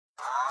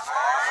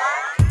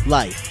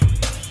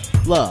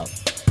life, love,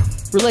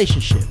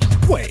 relationships.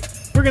 Wait,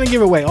 we're gonna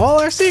give away all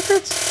our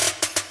secrets?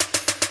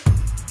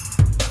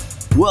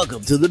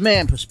 Welcome to The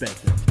Man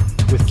Perspective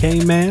With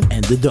K-Man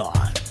and the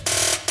Dawn.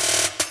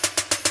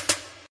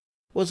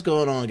 What's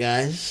going on,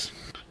 guys?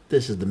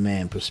 This is The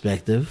Man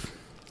Perspective,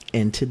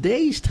 and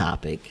today's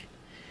topic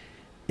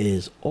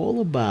is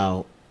all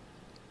about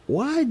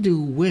why do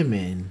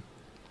women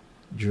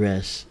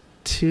dress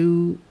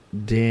too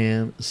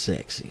damn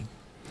sexy?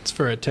 It's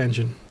for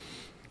attention.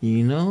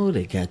 You know,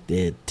 they got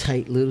their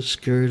tight little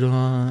skirt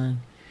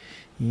on,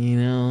 you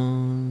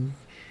know,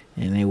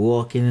 and they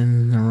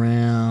walking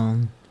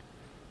around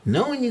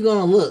knowing you're going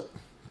to look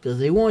because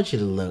they want you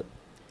to look.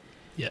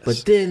 Yes.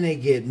 But then they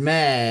get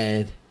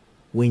mad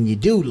when you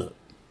do look.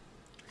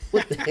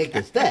 What the heck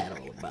is that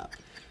all about?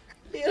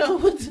 You know,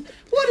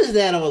 what is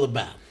that all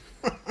about?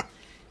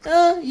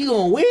 You're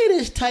going to wear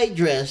this tight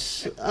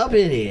dress up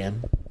in here,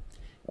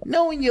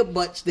 knowing your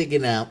butt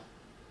sticking out,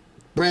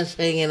 breasts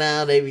hanging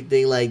out,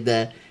 everything like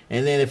that.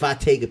 And then if I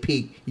take a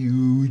peek,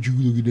 would you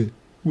look at that?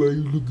 Why are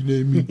you looking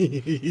at me?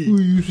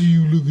 What you see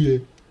you looking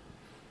at?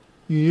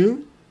 You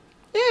know?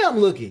 Yeah, I'm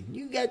looking.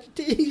 You got your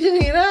titties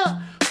hanging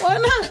out. Why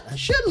not? I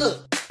should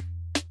look.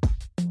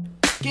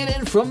 Get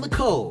in from the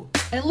cold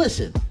and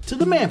listen to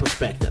The Man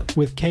Perspective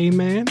With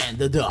K-Man and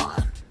the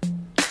Dawn.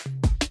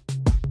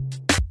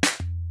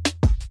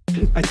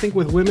 I think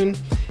with women,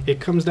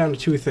 it comes down to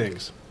two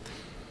things.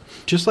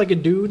 Just like a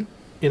dude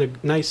in a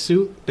nice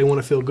suit, they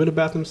want to feel good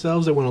about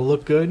themselves, they want to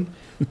look good,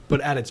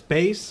 but at its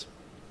base,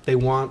 they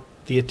want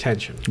the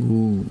attention.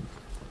 Ooh.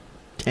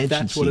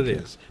 That's what it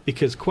is.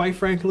 Because quite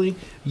frankly,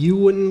 you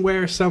wouldn't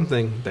wear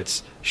something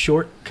that's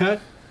short cut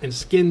and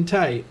skin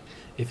tight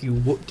if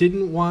you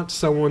didn't want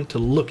someone to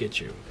look at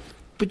you.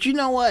 But you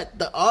know what?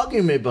 The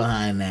argument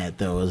behind that,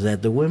 though, is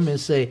that the women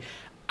say,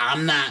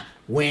 I'm not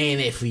wearing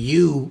it for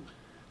you.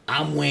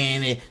 I'm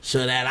wearing it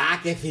so that I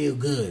can feel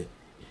good.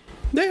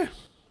 Yeah.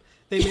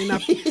 They may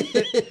not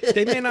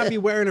they may not be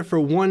wearing it for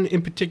one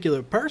in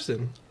particular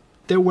person.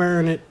 They're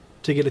wearing it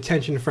to get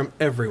attention from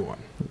everyone.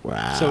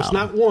 Wow. So it's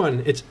not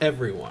one, it's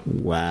everyone.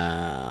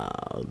 Wow.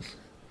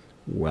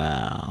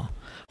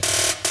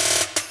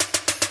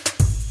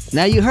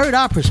 Now you heard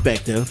our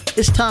perspective.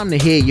 It's time to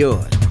hear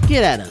yours.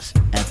 Get at us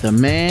at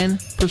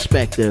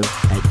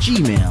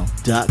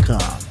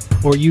themanperspective@gmail.com.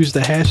 Or use the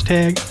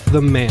hashtag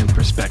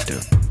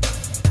 #TheManPerspective.